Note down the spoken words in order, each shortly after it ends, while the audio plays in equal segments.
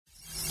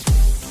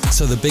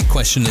So the big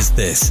question is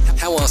this: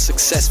 how are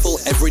successful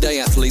everyday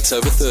athletes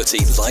over 30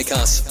 like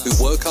us, who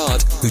work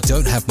hard, who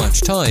don't have much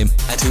time,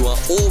 and who are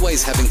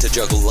always having to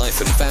juggle life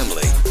and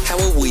family,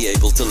 how are we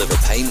able to live a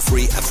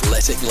pain-free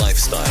athletic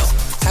lifestyle?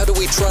 How do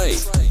we train?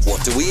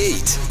 What do we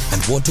eat?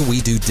 And what do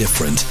we do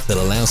different that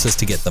allows us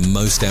to get the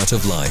most out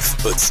of life,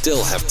 but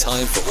still have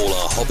time for all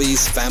our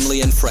hobbies,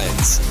 family and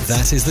friends?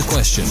 That is the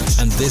question,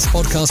 and this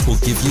podcast will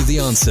give you the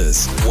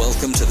answers.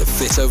 Welcome to the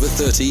Fit Over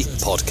 30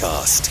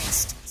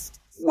 podcast.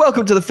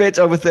 Welcome to the Fit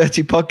Over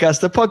 30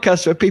 podcast, the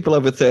podcast for people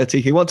over 30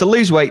 who want to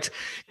lose weight,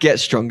 get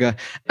stronger,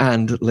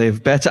 and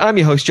live better. I'm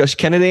your host, Josh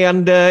Kennedy,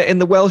 and in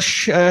the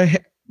Welsh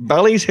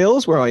Valleys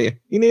Hills, where are you?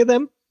 You near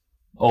them?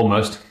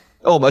 Almost.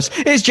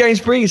 It's James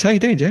Breeze. How you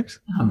doing, James?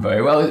 I'm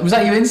very well. Was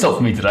that your insult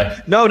for me today?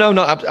 No,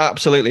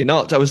 absolutely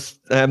not. I was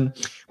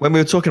when we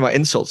were talking about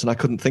insults, and I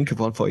couldn't think of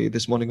one for you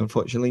this morning,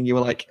 unfortunately. And you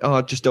were like,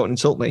 "Oh, just don't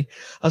insult me."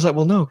 I was like,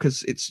 "Well, no,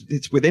 because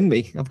it's within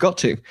me. I've got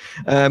to."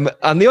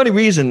 And the only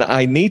reason that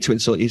I need to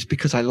insult you is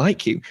because I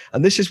like you.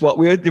 And this is what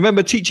we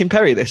remember teaching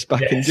Perry this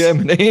back in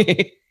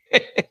Germany.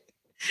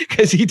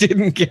 Because he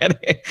didn't get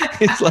it.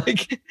 It's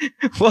like,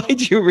 why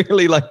do you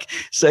really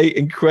say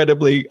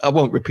incredibly, I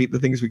won't repeat the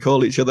things we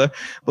call each other,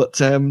 but,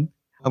 and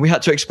we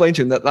had to explain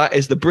to him that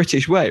is the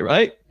British way,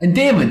 right?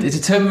 Endearment. It's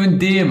a term of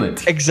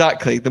endearment.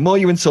 Exactly. The more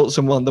you insult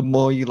someone, the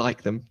more you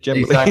like them,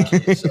 generally.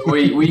 Exactly. So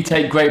we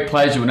take great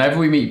pleasure whenever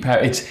we meet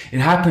Perry. It's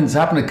happened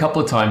a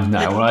couple of times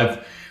now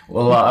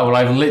when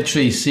I've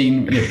literally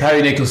seen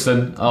Perry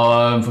Nicholson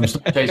from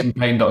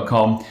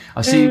StopChasingPain.com.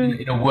 I've seen him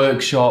in a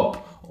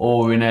workshop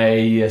or in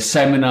a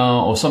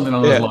seminar or something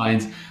along those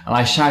lines, and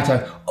I shout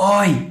out,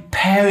 "Oi,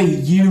 Perry,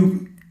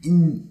 you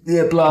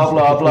blah,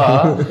 blah,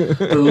 blah."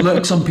 The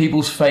looks on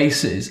people's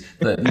faces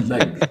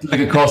that look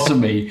across to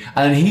me,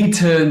 and he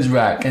turns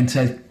back and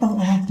says,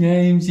 "Oh,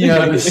 James,"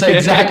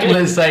 exactly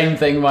the same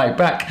thing right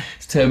back.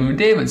 It's a term of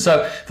endearment.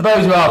 So for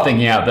those who are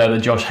thinking out there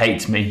that Josh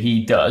hates me,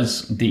 he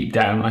does deep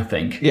down, I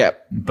think. Yeah.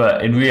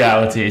 But in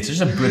reality, it's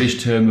just a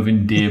British term of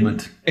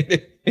endearment.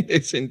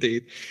 It's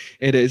indeed.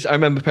 It is. I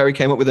remember Perry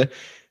came up with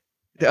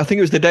I think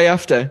it was the day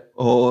after,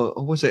 or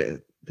was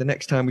it the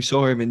next time we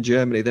saw him in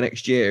Germany the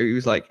next year? He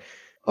was like,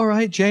 "All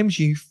right, James,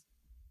 see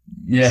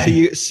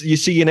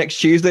you next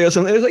Tuesday or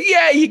something." I was like,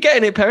 "Yeah, you're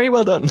getting it, Perry.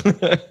 Well done."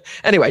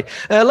 Anyway,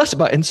 less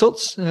about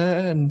insults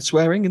and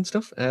swearing and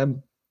stuff.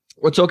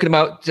 We're talking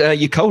about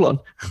your colon.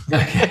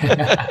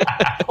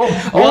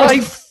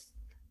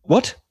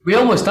 What? We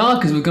almost are,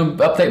 because we're going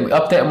to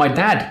update on my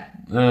dad.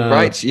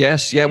 Right.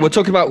 Yes. Yeah. We're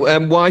talking about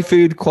why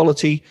food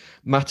quality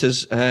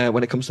matters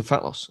when it comes to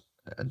fat loss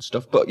and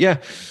stuff. But yeah,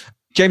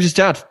 James's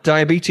dad,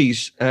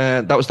 diabetes.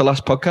 That was the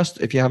last podcast.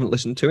 If you haven't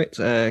listened to it,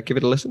 give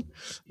it a listen.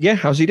 Yeah,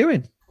 how's he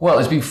doing? Well,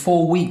 it's been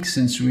 4 weeks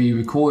since we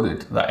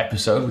recorded that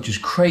episode, which is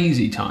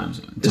crazy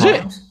times. Is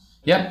it?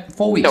 Yep,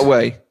 4 weeks. No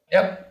way.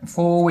 Yep,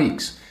 4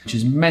 weeks, which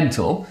is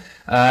mental.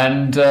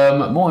 And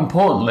more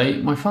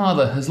importantly, my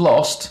father has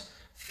lost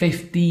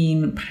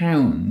 15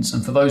 pounds.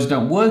 And for those who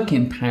don't work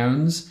in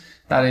pounds,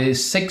 that is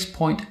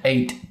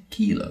 6.8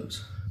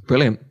 kilos.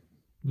 Brilliant.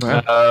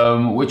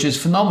 Wow. Which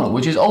is phenomenal,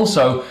 which is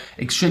also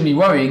extremely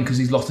worrying because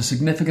he's lost a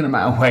significant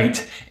amount of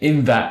weight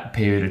in that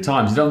period of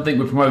time. So I don't think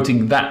we're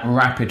promoting that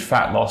rapid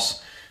fat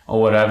loss or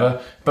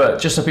whatever, but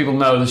just so people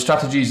know the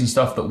strategies and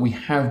stuff that we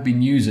have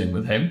been using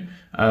with him,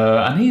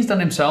 and he's done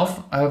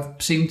himself, have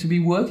seemed to be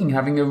working,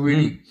 having a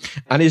really...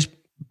 And his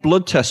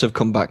blood tests have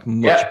come back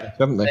much better,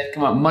 haven't they? They've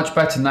come up much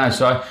better now.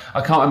 So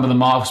I can't remember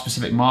the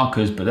specific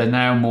markers, but they're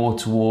now more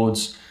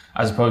towards...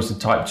 as opposed to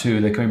type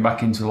 2, they're coming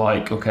back into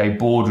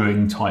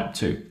bordering type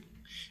 2.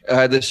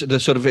 They're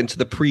sort of into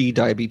the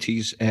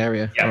pre-diabetes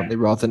area, aren't they,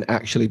 rather than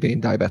actually being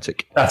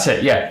diabetic? That's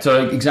it, yeah.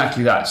 So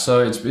exactly that.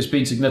 So it's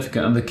been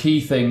significant. And the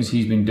key things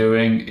he's been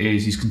doing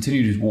is he's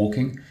continued his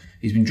walking.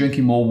 He's been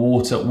drinking more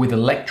water with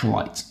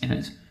electrolytes in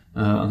it.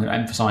 I'm going to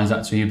emphasize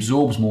that. So he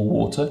absorbs more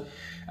water.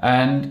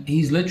 And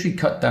he's literally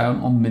cut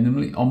down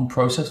on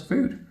processed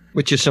food.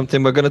 Which is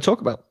something we're going to talk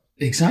about.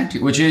 Exactly,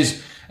 which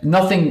is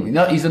nothing.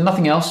 He's done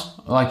nothing else.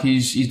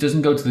 He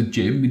doesn't go to the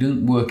gym. He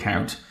doesn't work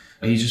out.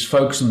 He's just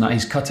focused on that.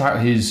 He's cut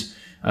out his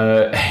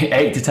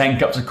 8 to 10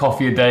 cups of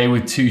coffee a day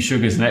with 2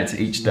 sugars in it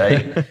each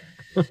day,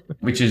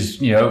 which is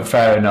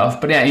fair enough.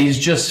 But yeah, he's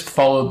just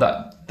followed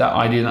that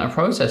idea and that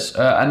process.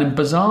 And then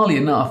bizarrely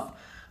enough,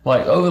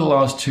 over the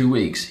last 2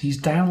 weeks, he's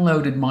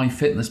downloaded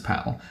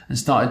MyFitnessPal and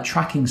started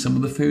tracking some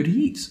of the food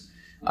he eats,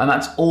 and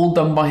that's all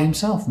done by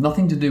himself.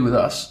 Nothing to do with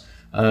us.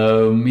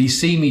 He's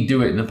seen me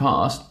do it in the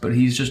past, but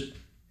he's just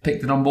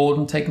picked it on board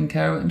and taken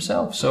care of it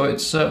himself. So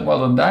it's well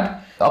done,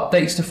 Dad.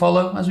 Updates to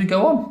follow as we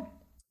go on.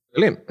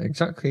 Brilliant.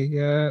 Exactly.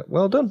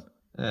 Well done,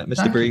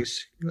 Mr.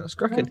 Breeze. That's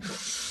cracking.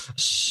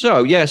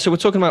 So we're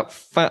talking about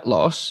fat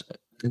loss,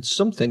 and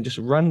something just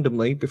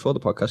randomly before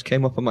the podcast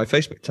came up on my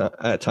Facebook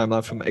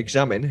timeline from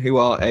Examine, who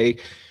are a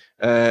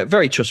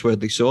very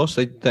trustworthy source.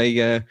 They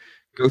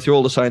go through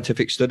all the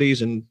scientific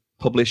studies and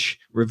publish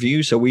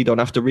reviews so we don't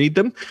have to read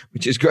them,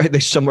 which is great. They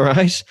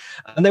summarize.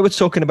 And they were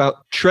talking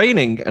about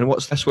training and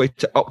what's the best way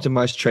to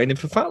optimize training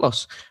for fat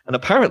loss. And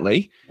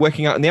apparently,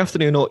 working out in the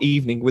afternoon or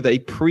evening with a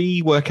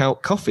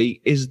pre-workout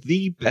coffee is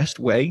the best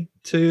way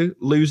to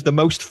lose the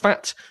most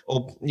fat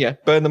or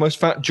burn the most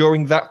fat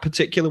during that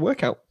particular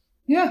workout.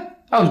 Yeah,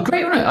 that was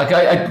great, wasn't it?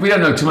 Like, we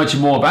don't know too much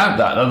more about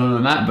that other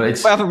than that, but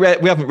it's... We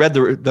haven't read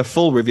the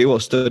full review or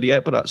study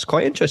yet, but that's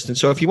quite interesting.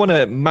 So if you want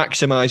to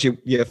maximize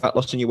your fat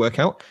loss in your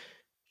workout,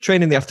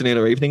 train in the afternoon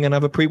or evening and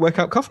have a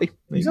pre-workout coffee.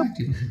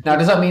 Exactly. Now,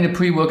 does that mean a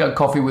pre-workout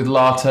coffee with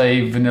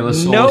latte, vanilla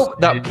sauce? No,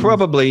 that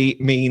probably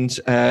means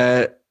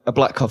a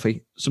black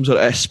coffee, some sort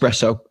of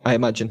espresso, I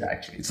imagine.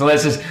 Exactly. So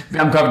let's just,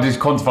 I'm going to just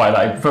quantify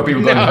that. For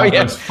people going to have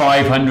those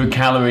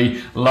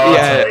 500-calorie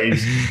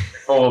lattes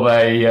before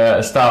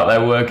they start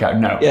their workout.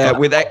 No. Yeah,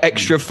 with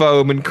extra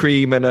foam and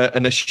cream and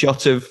a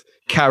shot of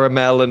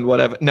caramel and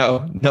whatever.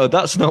 No,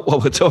 that's not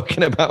what we're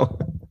talking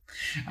about.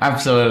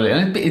 Absolutely,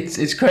 and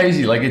it's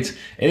crazy. Like it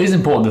is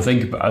important to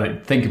think about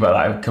it. Think about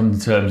that. Come to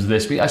terms with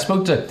this. I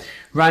spoke to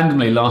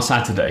randomly last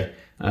Saturday.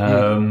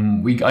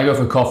 I go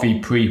for coffee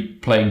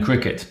pre-playing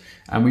cricket,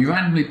 and we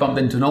randomly bumped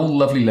into an old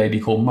lovely lady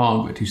called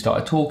Margaret who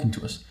started talking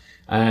to us.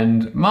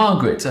 And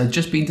Margaret had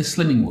just been to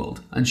Slimming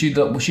World, and she'd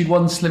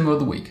won Slimmer of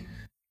the Week.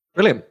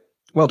 Brilliant.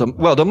 Well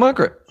done,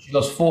 Margaret. She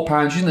lost 4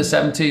 pounds. She's in the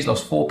 70s.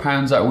 Lost 4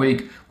 pounds that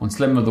week. Won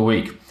Slimmer of the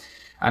Week.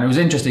 And it was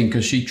interesting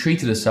because she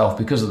treated herself,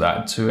 because of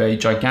that, to a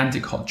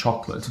gigantic hot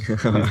chocolate with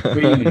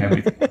cream and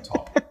everything on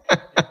top,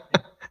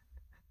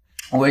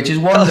 which is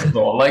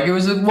wonderful. Like it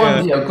was a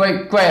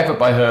great effort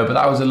by her, but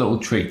that was a little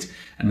treat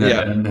and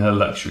her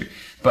luxury.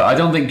 But I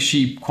don't think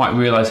she quite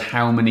realised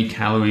how many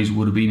calories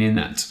would have been in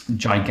that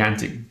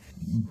gigantic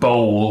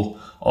bowl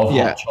of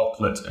hot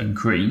chocolate and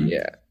cream.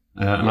 Yeah.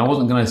 And I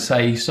wasn't going to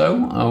say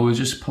so. I was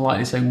just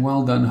politely saying,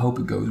 "Well done. Hope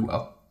it goes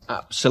well."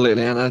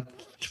 Absolutely, and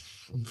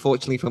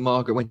unfortunately for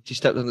Margaret, when she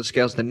stepped on the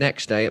scales the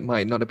next day, it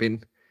might not have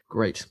been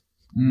great.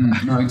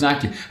 No,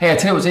 exactly. Hey, I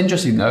tell you what's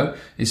interesting though,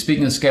 is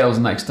speaking of scales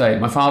the next day,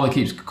 my father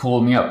keeps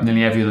calling me up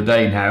nearly every other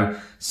day now,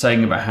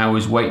 saying about how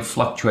his weight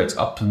fluctuates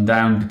up and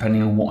down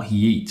depending on what he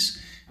eats.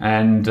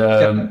 And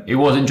it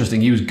was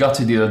interesting. He was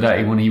gutted the other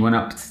day when he went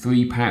up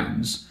 3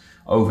 pounds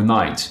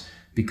overnight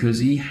because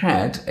he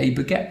had a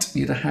baguette.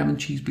 He had a ham and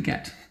cheese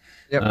baguette.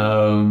 Yep.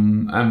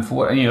 And for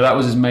what, that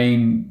was his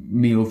main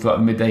meal throughout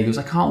the midday. He goes,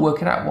 I can't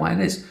work it out why it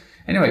is.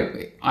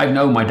 Anyway, I've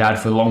known my dad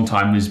for a long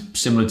time, is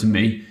similar to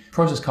me.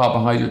 Processed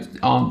carbohydrates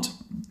aren't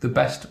the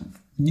best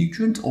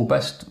nutrient or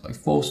best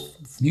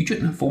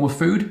nutrient form of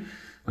food.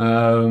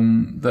 For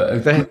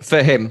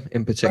him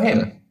in particular.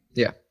 For him.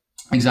 Yeah.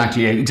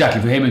 Exactly.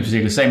 For him in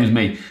particular, same as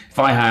me. If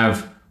I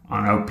have,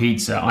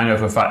 pizza, I know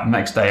for a fact the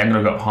next day I'm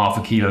going to go up half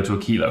a kilo to a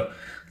kilo.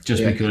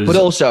 Just because. But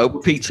also,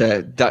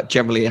 pizza, that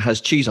generally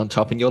has cheese on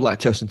top and you're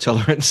lactose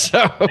intolerant.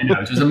 So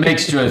it's a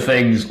mixture of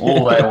things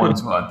all there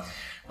once one.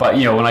 But,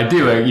 when I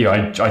do it,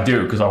 I do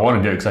it because I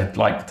want to do it because I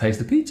like the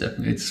taste of pizza.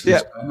 It's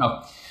fair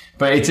enough.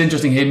 But it's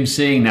interesting him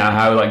seeing now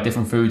how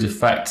different foods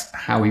affect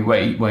how he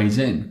weighs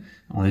in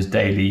on his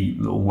daily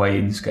little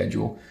weigh-in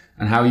schedule,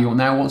 and how he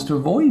now wants to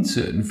avoid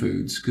certain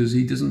foods because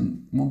he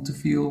doesn't want to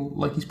feel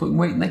like he's putting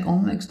weight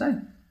on the next day.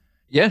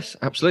 Yes,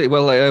 absolutely.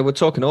 Well, we're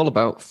talking all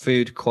about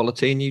food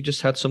quality, and you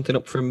just had something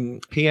up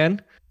from PN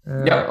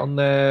on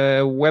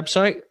their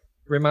website.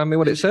 Remind me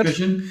what it said.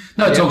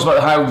 No, it talks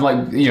about how,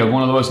 one of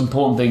the most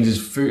important things is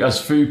food.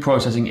 As food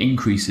processing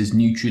increases,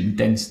 nutrient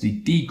density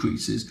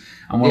decreases,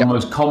 and one of the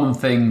most common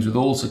things with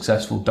all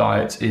successful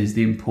diets is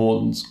the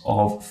importance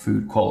of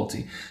food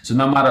quality. So,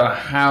 no matter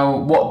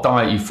what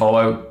diet you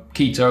follow,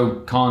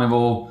 keto,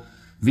 carnivore,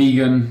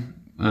 vegan,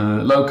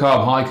 low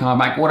carb, high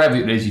carb, whatever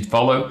it is you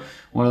follow,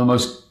 one of the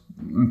most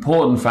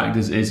important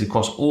factors is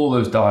across all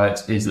those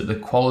diets is that the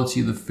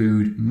quality of the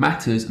food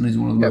matters and is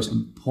one of the most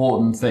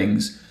important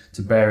things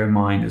to bear in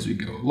mind as we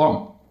go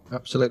along.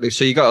 Absolutely.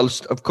 So you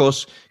got, of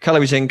course,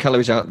 calories in,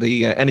 calories out,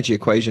 the energy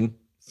equation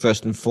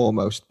first and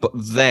foremost. But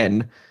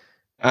then,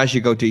 as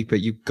you go deeper,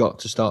 you've got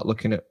to start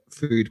looking at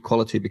food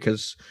quality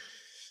because,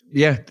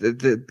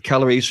 the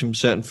calories from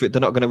certain food,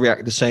 they're not going to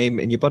react the same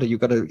in your body.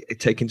 You've got to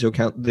take into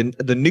account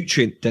the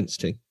nutrient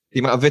density, the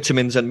amount of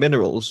vitamins and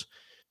minerals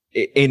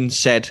in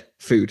said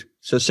food.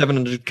 So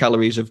 700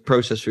 calories of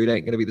processed food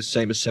ain't going to be the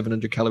same as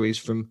 700 calories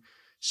from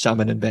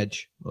salmon and veg.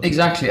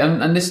 Exactly,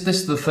 and this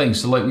is the thing.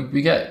 So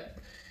we get,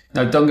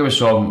 now don't get us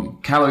wrong,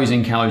 calories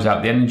in, calories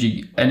out. The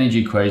energy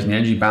equation, the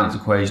energy balance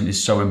equation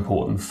is so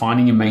important.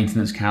 Finding your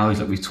maintenance calories,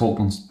 like we've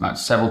talked about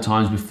several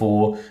times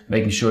before,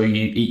 making sure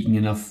you're eating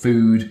enough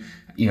food,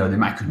 the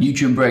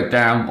macronutrient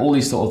breakdown, all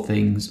these sort of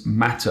things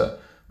matter.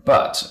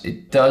 But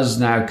it does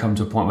now come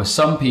to a point where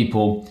some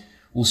people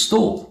will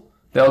stall.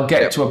 They'll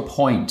get to a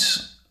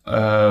point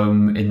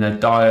in their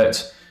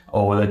diet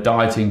or their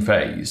dieting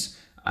phase,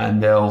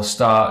 and they'll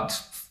start,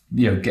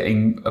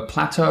 hitting a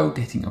plateau,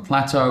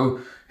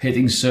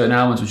 hitting certain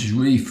elements, which is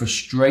really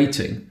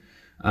frustrating.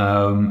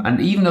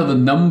 And even though the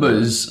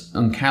numbers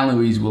and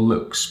calories will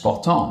look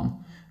spot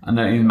on, and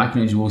the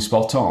macronutrients will be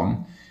spot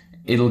on,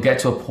 it'll get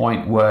to a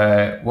point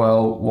where,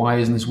 well, why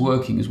isn't this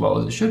working as well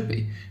as it should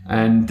be?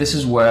 And this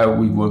is where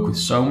we work with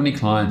so many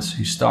clients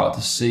who start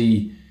to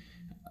see,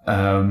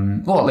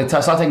 they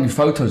start taking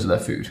photos of their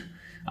food,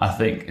 I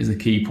think is the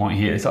key point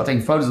here. They start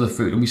taking photos of the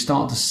food and we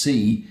start to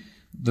see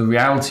the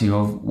reality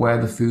of where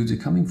the foods are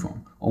coming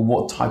from or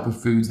what type of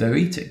foods they're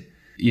eating.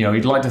 You know,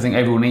 you'd like to think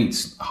everyone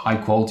eats high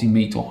quality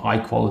meat or high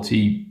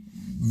quality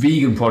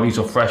vegan produce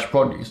or fresh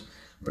produce,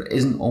 but it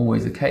isn't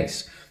always the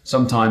case.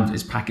 Sometimes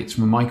it's packets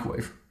from a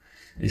microwave.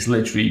 It's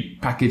literally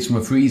packets from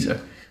a freezer.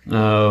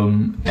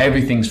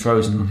 Everything's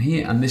frozen on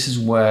here. And this is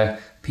where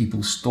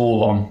people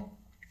stall on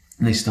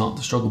and they start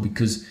to struggle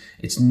because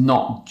it's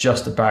not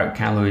just about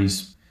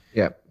calories.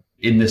 Yeah.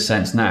 In this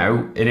sense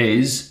now, it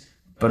is,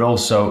 but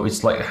also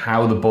it's like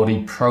how the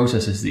body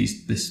processes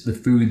the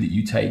food that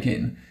you take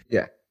in.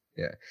 Yeah.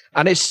 Yeah.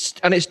 And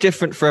it's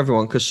different for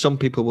everyone because some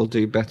people will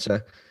do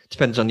better.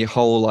 Depends on your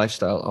whole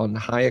lifestyle on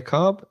higher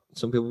carb.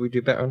 Some people will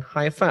do better on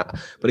higher fat.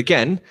 But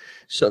again,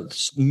 so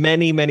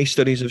many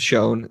studies have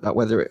shown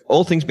that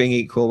all things being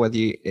equal, whether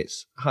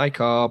it's high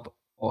carb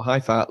or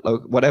high fat, low,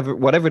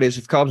 whatever it is,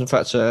 if carbs and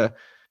fats are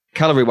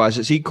calorie wise,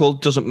 it's equal.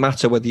 Doesn't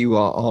matter whether you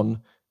are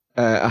on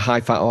a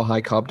high fat or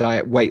high carb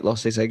diet. Weight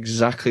loss is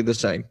exactly the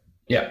same.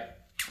 Yeah,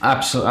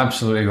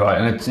 absolutely right.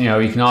 And it's, you know,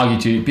 you can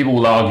argue people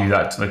will argue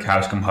that till the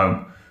cows come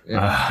home.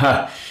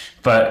 Yeah.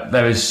 But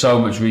there is so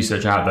much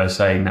research out there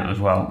saying that as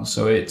well.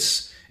 So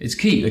it's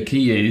key. The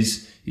key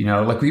is, you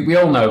know, like we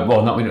all know,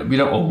 well, we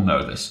don't all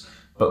know this,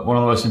 but one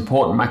of the most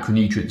important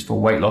macronutrients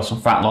for weight loss or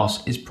fat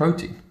loss is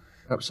protein.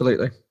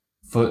 Absolutely.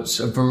 For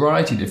a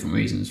variety of different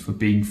reasons, for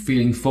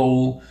feeling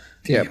full.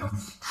 Yeah.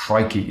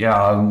 Crikey.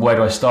 Yeah. Where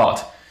do I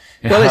start?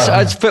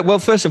 Well,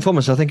 first and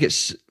foremost, I think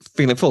it's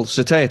feeling full,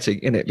 satiety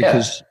in it,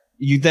 because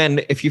you then,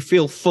 if you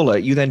feel fuller,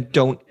 you then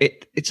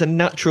it's a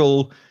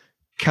natural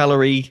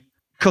calorie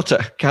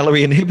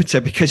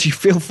inhibitor because you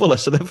feel fuller,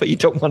 so therefore you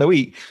don't want to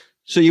eat,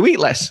 so you eat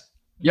less.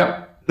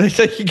 Yep.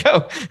 There you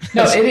go.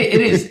 No,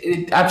 it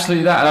is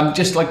absolutely that. And I'm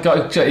just like,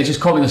 it's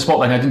just caught me in the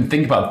spotlight. I didn't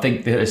think that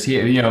it's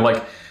here. You know,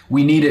 like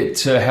we need it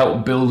to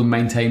help build and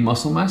maintain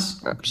muscle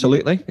mass.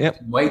 Absolutely. Yep.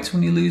 Weight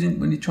when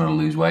you're trying to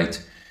lose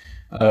weight.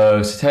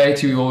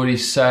 Satiety, we've already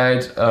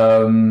said.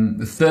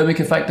 The thermic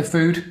effect of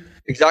food.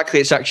 Exactly.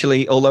 It's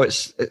actually, although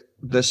it's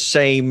the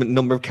same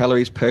number of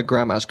calories per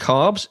gram as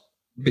carbs,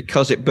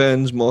 because it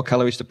burns more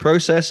calories to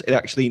process, it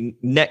actually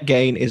net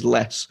gain is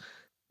less.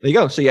 There you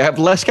go. So you have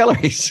less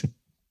calories.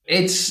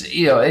 It's,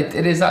 you know, it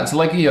is that. So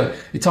like, you know,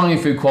 you're talking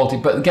food quality,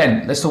 but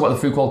again, let's talk about the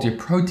food quality of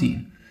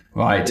protein,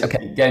 right?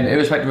 Okay. Again,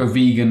 irrespective of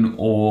vegan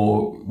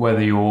or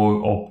whether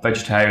you're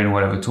vegetarian or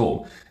whatever at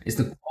all, it's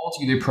the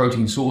quality of your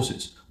protein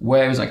sources.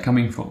 Where is that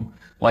coming from?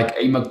 Like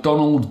a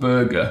McDonald's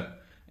burger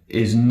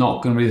is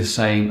not going to be the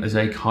same as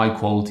a high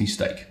quality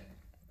steak.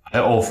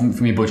 Or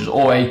from your butchers,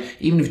 or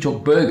even if you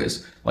talk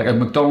burgers, like a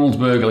McDonald's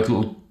burger, like a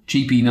little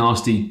cheapy,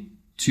 nasty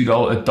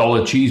 $2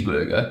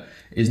 cheeseburger,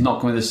 is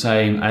not going to be the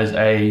same as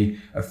a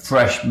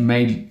fresh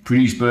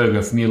produced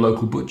burger from your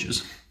local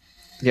butchers.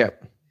 Yeah,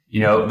 you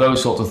know,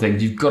 those sorts of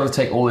things. You've got to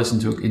take all this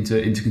into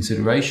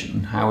consideration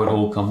and how it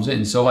all comes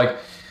in. So, like,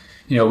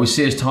 you know, we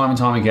see this time and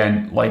time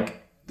again.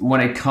 Like when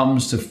it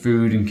comes to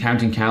food and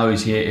counting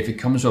calories here, if it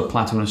comes to a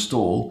platter on a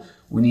stall,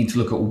 we need to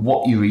look at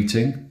what you're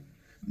eating.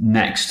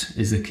 Next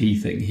is the key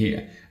thing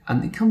here.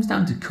 And it comes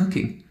down to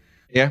cooking.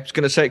 Yeah, I was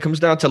going to say it comes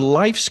down to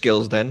life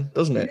skills then,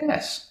 doesn't it?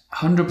 Yes,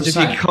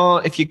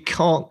 100%. If you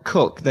can't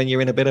cook, then you're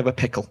in a bit of a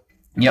pickle.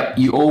 Yep,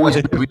 you always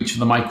reach for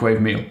the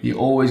microwave meal. You're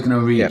always going to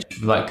reach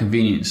for that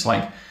convenience,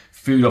 like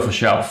food off a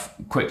shelf,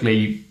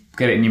 quickly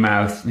get it in your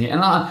mouth.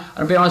 And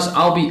I'll be honest,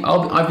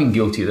 I've been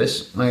guilty of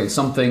this. Like it's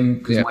something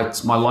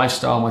because my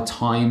lifestyle, my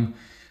time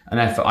and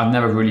effort, I've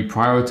never really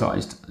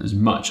prioritized as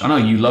much. I know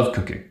you love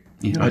cooking.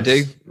 You know,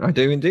 I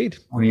do indeed.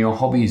 One of your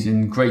hobbies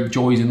and great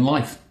joys in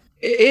life.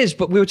 It is,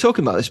 but we were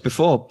talking about this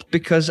before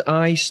because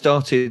I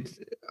started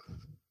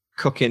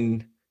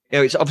cooking. You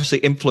know, it's obviously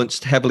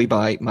influenced heavily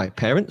by my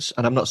parents,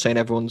 and I'm not saying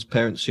everyone's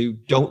parents who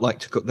don't like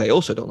to cook, they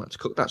also don't like to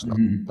cook. That's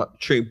not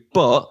true.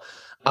 But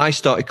I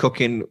started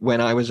cooking when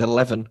I was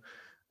 11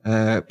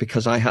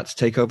 because I had to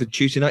take over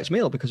Tuesday night's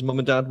meal because mum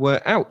and dad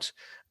were out.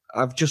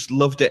 I've just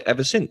loved it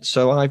ever since.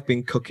 So I've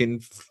been cooking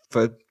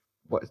for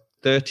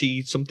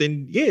 30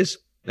 something years.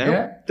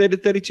 Now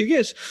 32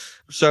 years.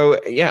 So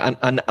yeah,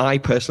 and I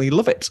personally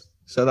love it.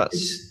 So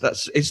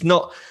that's it's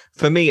not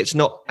for me. It's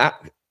not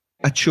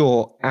a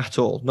chore at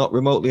all. Not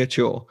remotely a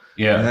chore.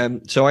 Yeah.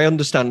 So I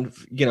understand.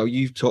 You know,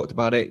 you've talked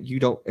about it. You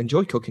don't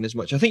enjoy cooking as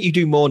much. I think you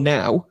do more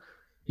now.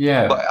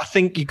 Yeah. But I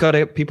think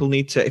people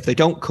need to, if they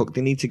don't cook,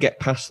 they need to get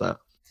past that.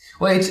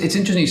 Well, it's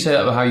interesting you say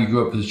that about how you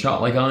grew up as a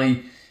child. Like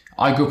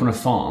I grew up on a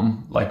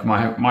farm, like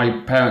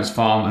my parents'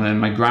 farm and then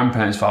my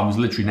grandparents' farm was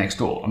literally next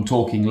door. I'm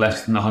talking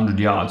less than 100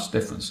 yards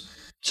difference.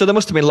 So there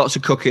must have been lots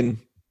of cooking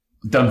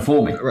done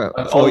for me. Right,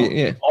 for you,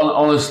 yeah.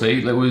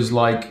 Honestly, it was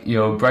like, you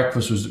know,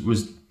 breakfast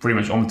was pretty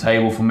much on the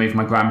table for me, for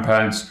my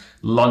grandparents.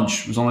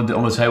 Lunch was on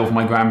the table for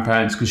my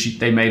grandparents because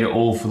they made it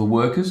all for the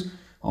workers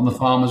on the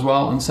farm as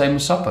well. And same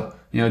with supper.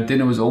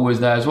 dinner was always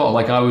there as well.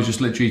 Like I was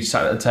just literally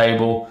sat at the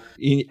table.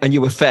 And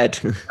you were fed.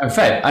 I'm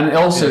fed. And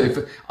also, if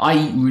I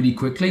eat really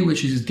quickly,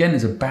 which is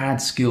a bad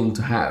skill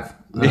to have.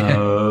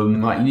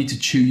 Like you need to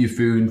chew your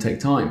food and take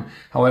time.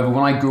 However,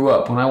 when I grew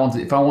up,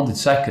 if I wanted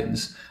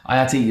seconds, I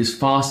had to eat as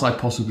fast as I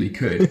possibly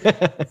could.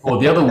 Or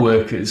the other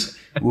workers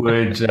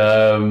would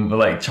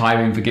like chime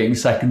in for getting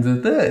seconds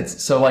and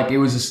thirds. So like it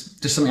was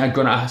just something I'd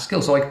grown out of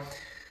skill. So like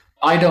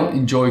I don't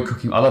enjoy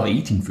cooking. I love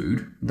eating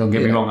food. Don't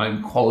get me wrong, I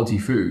like quality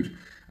food.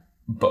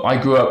 But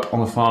I grew up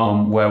on a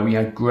farm where we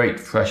had great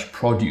fresh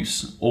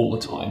produce all the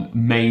time,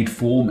 made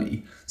for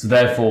me. So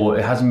therefore,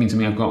 it hasn't been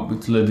something I've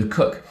got to learn to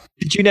cook.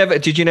 Did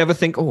you never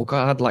think, oh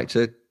God, I'd like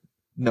to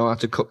know how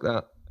to cook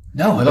that?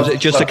 No, was it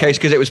just a case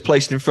because it was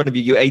placed in front of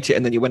you, you ate it,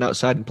 and then you went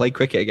outside and played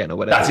cricket again or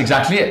whatever? That's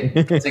exactly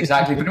it. That's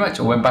exactly pretty much.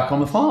 I went back on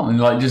the farm and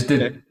like just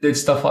did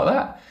stuff like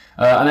that.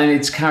 And then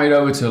it's carried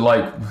over to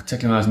like,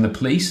 particularly when I was in the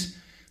police,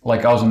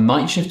 like I was on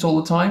night shift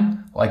all the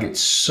time. Like it's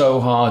so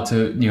hard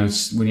to,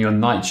 when you're on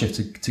night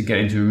shift to get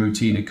into a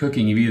routine of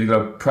cooking, you either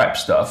go prep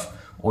stuff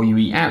or you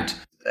eat out.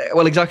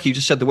 Well, exactly. You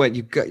just said the word.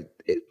 You've got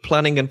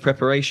planning and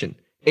preparation.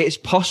 It's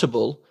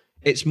possible.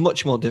 It's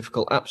much more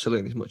difficult.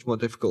 Absolutely, it's much more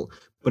difficult,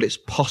 but it's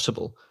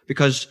possible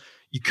because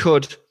you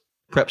could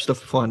prep stuff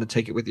beforehand and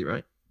take it with you,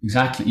 right?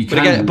 Exactly. You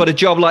can. But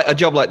again, a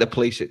job like the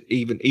police, it's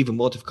even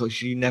more difficult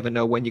because you never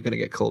know when you're going to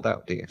get called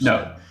out, do you?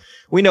 No.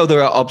 We know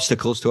there are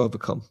obstacles to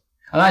overcome.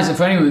 And as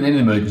for anyone in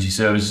emergency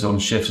services on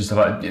shifts and stuff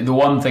like that, the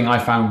one thing I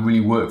found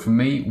really worked for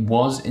me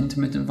was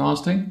intermittent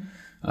fasting,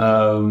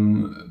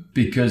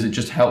 because it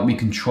just helped me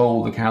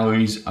control the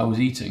calories I was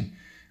eating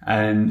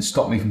and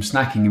stop me from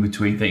snacking in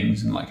between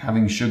things and like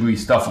having sugary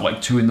stuff at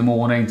like 2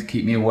 a.m. to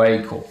keep me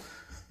awake or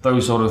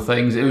those sort of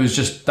things. It was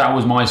just, that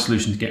was my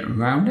solution to get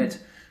around it.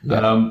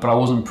 Yeah. But I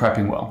wasn't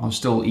prepping well. I was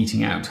still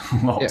eating out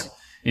a lot.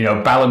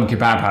 Yeah. Balam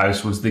Kebab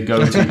House was the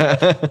go-to.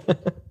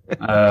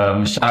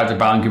 Shout out to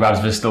Balam Kebabs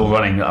if they're still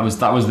running. That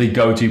was the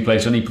go-to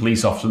place. Only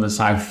police officer in the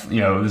south,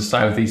 the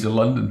southeast of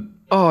London.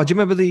 Oh, do you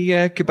remember the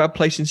kebab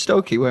place in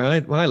Stokey where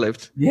I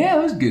lived? Yeah,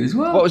 that was good as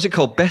well. What was it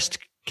called? Best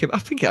Kebab? I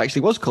think it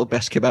actually was called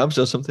Best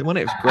Kebabs or something, wasn't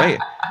it? It was great.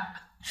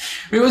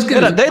 It was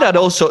good. They'd had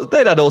all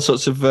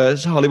sorts of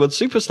Hollywood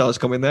superstars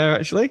coming there,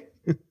 actually.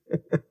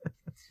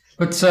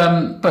 But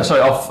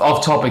sorry,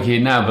 off topic here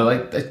now. But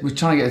like we're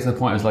trying to get to the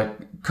point. It's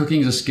like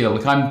cooking is a skill.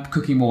 Like I'm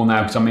cooking more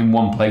now because I'm in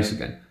one place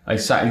again.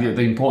 The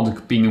importance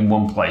of being in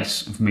one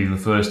place for me for the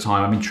first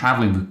time. I've been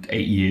traveling for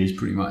 8 years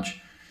pretty much.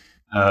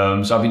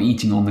 So I've been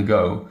eating on the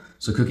go.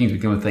 So cooking's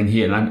become a thing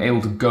here, and I'm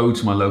able to go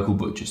to my local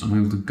butchers. I'm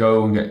able to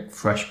go and get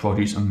fresh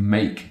produce and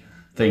make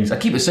things. I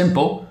keep it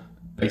simple,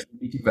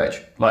 basically eating veg.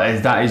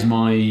 Like that is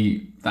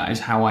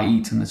how I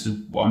eat, and this is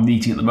what I'm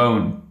eating at the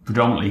moment,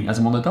 predominantly as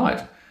I'm on the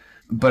diet.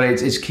 But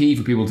it's key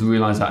for people to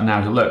realise that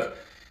now. That look,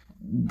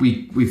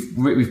 we've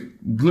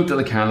looked at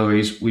the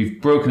calories,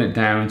 we've broken it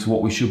down into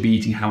what we should be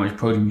eating, how much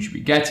protein we should be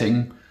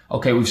getting.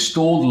 Okay, we've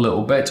stalled a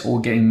little bit, or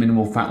getting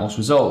minimal fat loss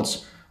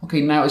results. Okay,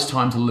 now it's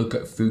time to look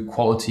at food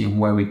quality and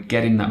where we're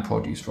getting that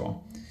produce from.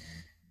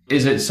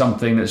 Is it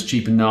something that's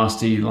cheap and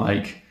nasty,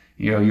 like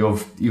your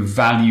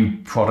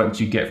value product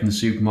you get from the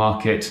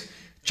supermarket,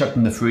 chucked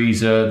in the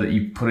freezer that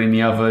you put in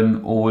the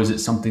oven, or is it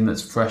something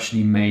that's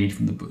freshly made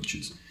from the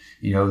butchers?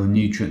 The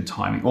nutrient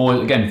timing,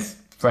 or again,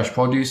 fresh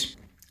produce.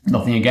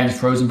 Nothing against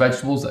frozen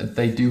vegetables;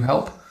 they do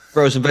help.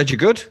 Frozen veg are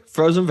good.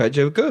 Frozen veg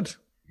are good.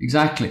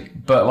 Exactly,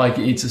 but like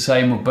it's the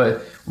same.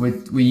 But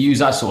we use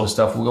that sort of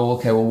stuff. We'll go,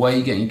 okay, well, where are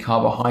you getting your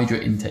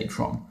carbohydrate intake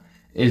from?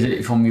 Is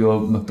it from your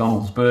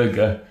McDonald's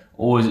burger,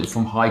 or is it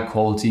from high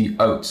quality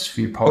oats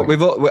for your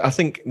porridge? I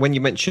think when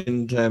you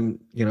mentioned, going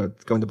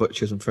to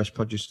butchers and fresh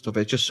produce and stuff,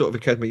 it just sort of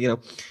occurred to me,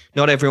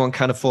 not everyone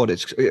can afford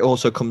it. It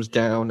also comes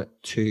down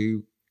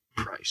to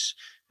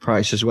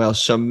price as well.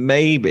 So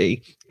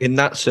maybe in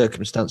that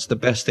circumstance, the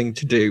best thing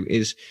to do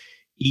is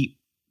eat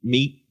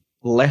meat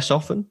less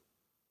often.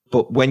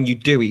 But when you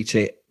do eat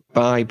it,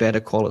 buy better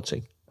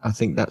quality. I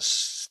think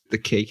that's the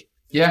key.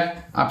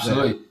 Yeah,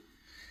 absolutely. Yeah.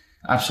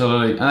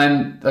 Absolutely. And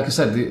then, like I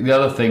said, the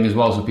other thing as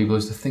well for people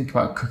is to think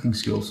about cooking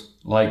skills.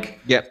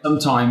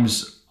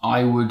 Sometimes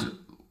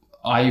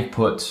I've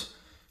put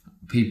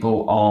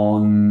people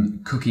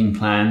on cooking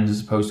plans as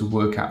opposed to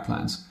workout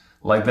plans.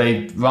 Like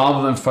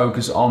rather than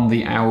focus on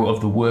the hour of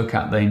the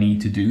workout they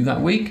need to do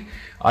that week,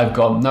 I've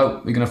gone,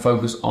 no, we're going to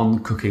focus on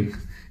cooking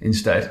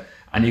instead.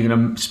 And you're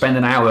going to spend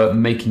an hour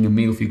making a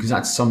meal for you because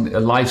that's a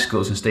life skill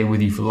that's going to stay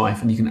with you for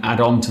life, and you can add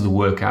on to the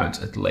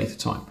workout at a later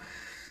time.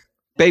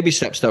 Baby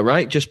steps though,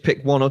 right? Just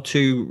pick 1 or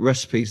 2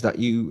 recipes that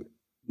you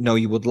know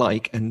you would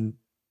like and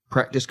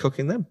practice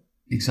cooking them.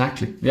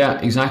 Exactly. Yeah,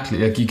 exactly.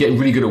 Like you get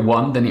really good at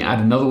one, then you add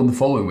another one the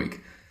following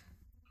week.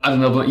 Add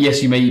another one.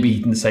 Yes, you may be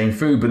eating the same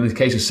food, but in the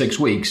case of 6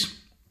 weeks,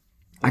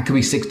 that could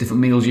be 6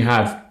 different meals you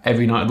have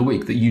every night of the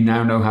week that you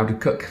now know how to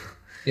cook.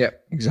 Yeah,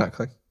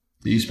 exactly.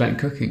 That you spent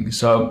cooking.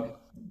 So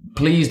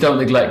please don't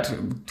neglect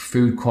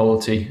food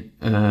quality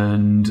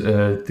and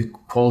the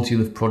quality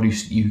of the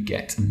produce that you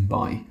get and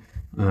buy.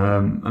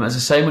 And that's the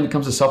same when it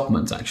comes to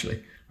supplements,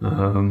 actually.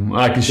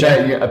 I can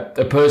share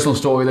a personal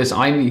story with this.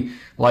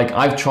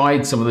 I've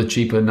tried some of the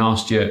cheaper,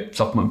 nastier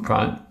supplement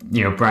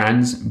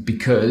brands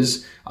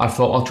because I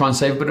thought I'll try and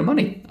save a bit of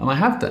money, and I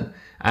have done.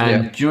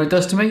 And do you know what it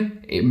does to me?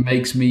 It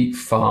makes me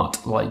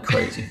fart like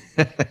crazy.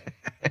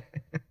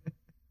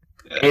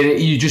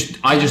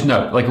 I just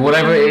know, like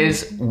whatever it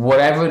is.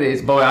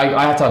 But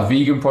I have to have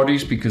vegan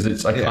produce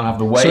because I can't have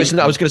the whey.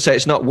 So I was going to say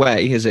it's not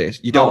whey, is it?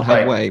 You don't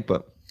have whey,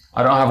 but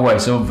I don't have whey.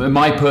 So in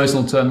my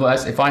personal term,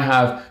 if I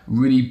have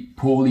really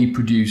poorly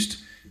produced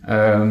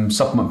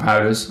supplement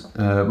powders,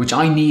 which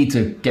I need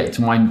to get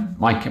to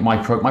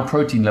my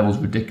protein level is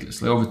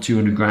ridiculously over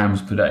 200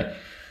 grams per day.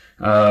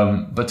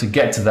 But to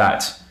get to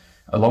that,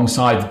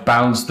 alongside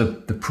balance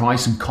the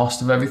price and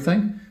cost of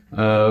everything,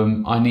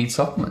 I need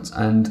supplements.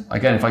 And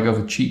again, if I go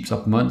for cheap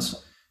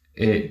supplements,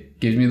 it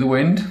gives me the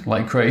wind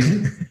like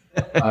crazy.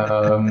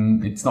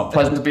 It's not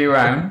pleasant to be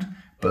around,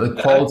 but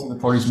the quality of the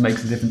produce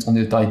makes a difference on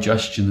the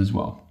digestion as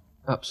well.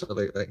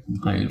 Absolutely.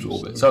 I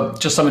absorb it. So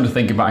just something to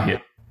think about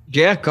here.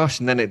 Yeah, gosh,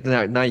 and then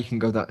now you can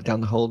go down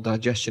the whole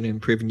digestion,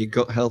 improving your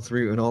gut health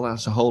route and all that.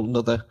 It's a whole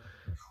nother.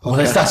 Well,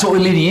 that's what we're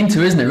leading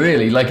into, isn't it?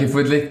 Really, like if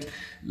we're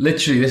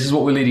literally, this is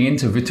what we're leading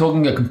into. If we're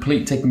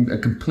taking a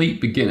complete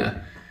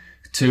beginner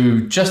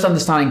to just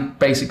understanding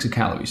basics of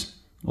calories,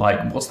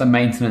 like what's the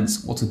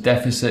maintenance, what's the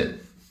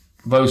deficit,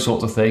 those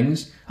sorts of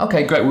things.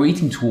 Okay, great, we're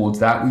eating towards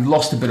that. We've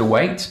lost a bit of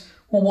weight.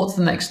 Well, what's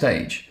the next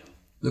stage?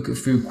 Look at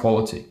food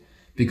quality,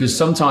 because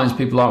sometimes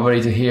people aren't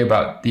ready to hear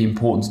about the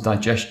importance of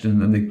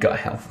digestion and the gut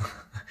health.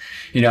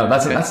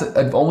 That's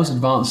almost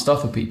advanced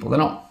stuff for people. They're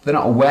not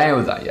aware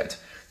of that yet.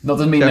 That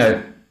doesn't mean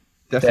they're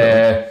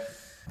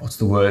what's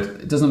the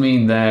word? It doesn't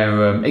mean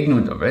they're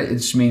ignorant of it. It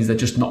just means they're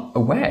just not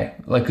aware.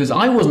 Because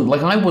I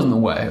wasn't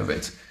aware of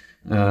it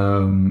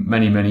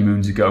many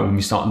moons ago when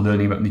we started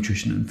learning about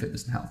nutrition and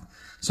fitness and health.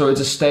 So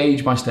it's a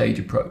stage by stage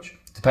approach.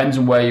 Depends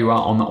on where you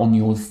are on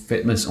your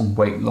fitness and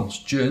weight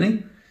loss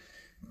journey.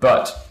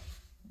 But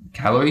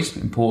calories,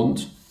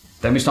 important.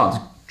 Then we start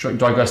to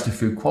digress to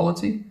food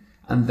quality,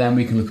 and then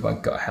we can look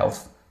about gut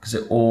health, because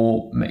it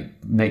all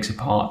makes a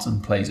part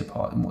and plays a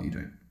part in what you're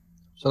doing.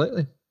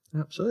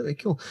 Absolutely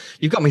cool.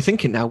 You've got me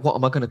thinking now, what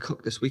am I going to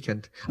cook this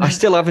weekend? I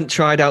still haven't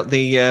tried out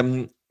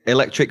the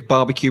electric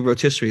barbecue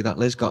rotisserie that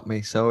Liz got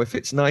me. So if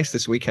it's nice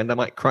this weekend, I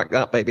might crack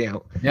that baby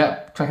out. Yeah,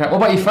 crack it out. What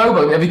about your pho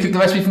book? Have you cooked the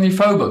recipe from your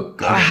pho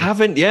book? I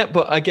haven't yet,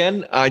 but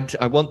again, I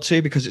want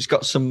to, because it's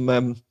got some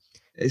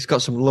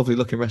lovely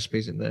looking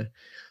recipes in there.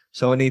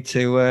 So I need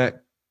to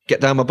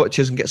get down my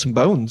butchers and get some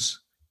bones.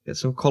 Get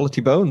some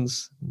quality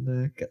bones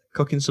and get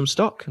cooking some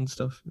stock and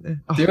stuff. Yeah.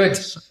 Do it.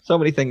 So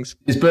many things.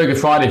 It's Burger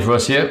Friday for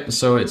us here,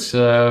 so it's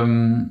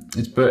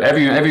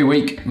every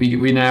week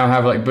we now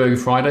have like Burger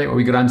Friday, where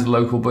we go down to the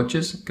local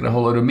butchers, get a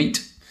whole load of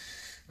meat,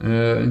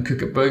 and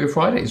cook at Burger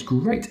Friday. It's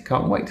great.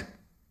 Can't wait.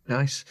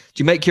 Nice.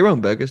 Do you make your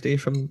own burgers? Do you?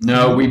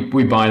 No,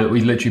 we buy it.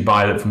 We literally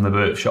buy it from the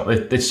burger shop.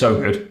 It's so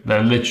good.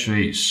 They're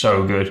literally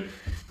so good.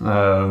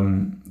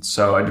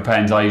 So it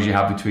depends. I usually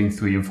have between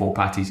 3 and 4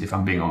 patties, if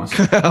I'm being honest.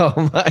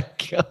 Oh my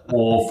god!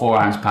 Or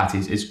 4-ounce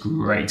patties. It's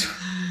great.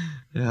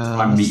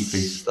 Yeah, it's meat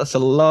feast. That's a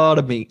lot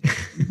of meat.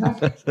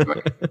 But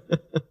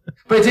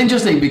it's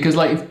interesting because,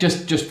 like,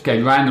 just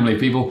okay, randomly,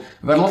 I've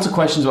had lots of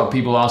questions about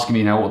people asking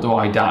me now, what do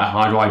I diet?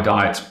 How do I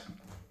diet?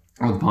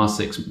 Over the past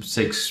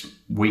six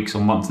weeks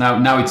or months.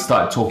 Now it's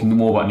started talking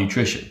more about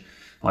nutrition.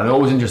 Like, they're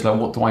always interested, like,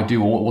 what do I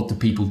do, or what do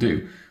people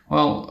do?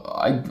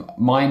 Well,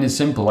 mine is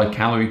simple. I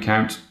calorie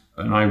count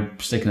and I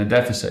stick in a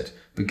deficit.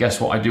 But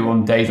guess what I do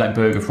on days like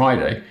Burger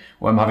Friday,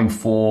 where I'm having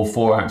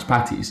 4-ounce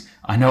patties?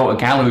 I know what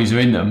calories are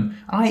in them,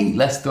 and I eat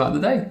less throughout the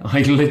day.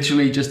 I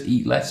literally just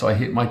eat less, so I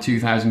hit my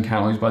 2,000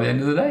 calories by the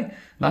end of the day.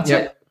 That's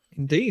it.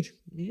 Indeed.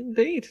 There you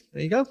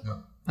go.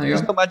 Yeah. There you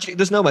go.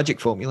 There's no magic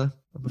formula,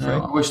 I'm afraid.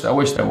 No, I wish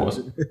there was.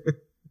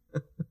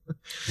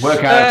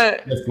 Work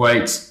out, lift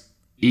weights,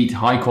 eat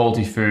high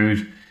quality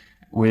food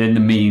within the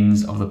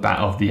means of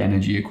the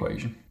energy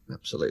equation.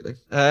 Absolutely.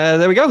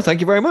 There we go. Thank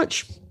you very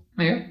much.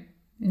 There you go.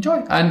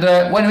 Enjoy. And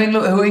when who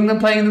are England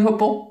playing in the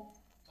football?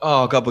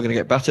 Oh God, we're going to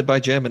get battered by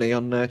Germany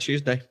on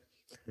Tuesday.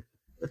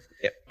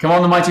 Yep. Come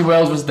on, the mighty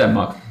Wales versus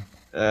Denmark.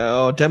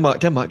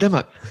 Denmark.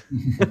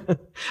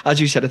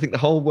 As you said, I think the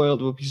whole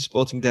world will be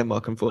supporting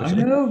Denmark,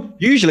 unfortunately. I know.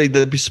 Usually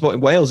they'd be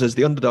supporting Wales as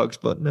the underdogs,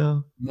 but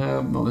no.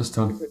 No, not this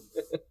time.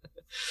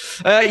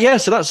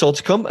 So that's all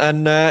to come.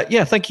 And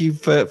thank you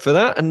for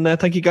that. And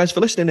thank you guys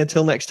for listening.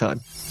 Until next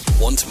time.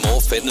 Want more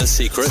fitness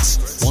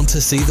secrets? Want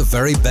to see the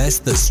very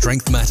best that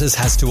Strength Matters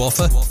has to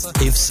offer?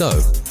 If so,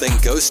 then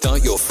go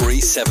start your free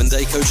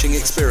 7-day coaching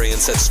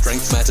experience at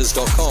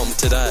strengthmatters.com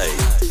today.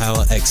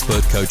 Our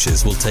expert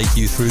coaches will take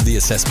you through the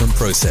assessment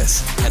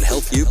process and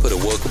help you put a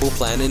workable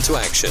plan into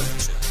action.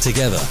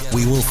 Together,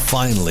 we will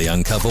finally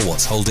uncover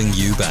what's holding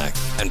you back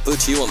and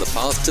put you on the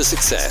path to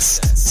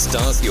success.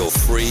 Start your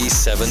free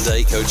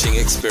 7-day coaching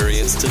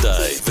experience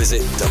today.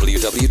 Visit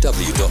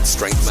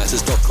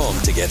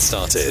www.strengthmatters.com to get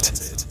started.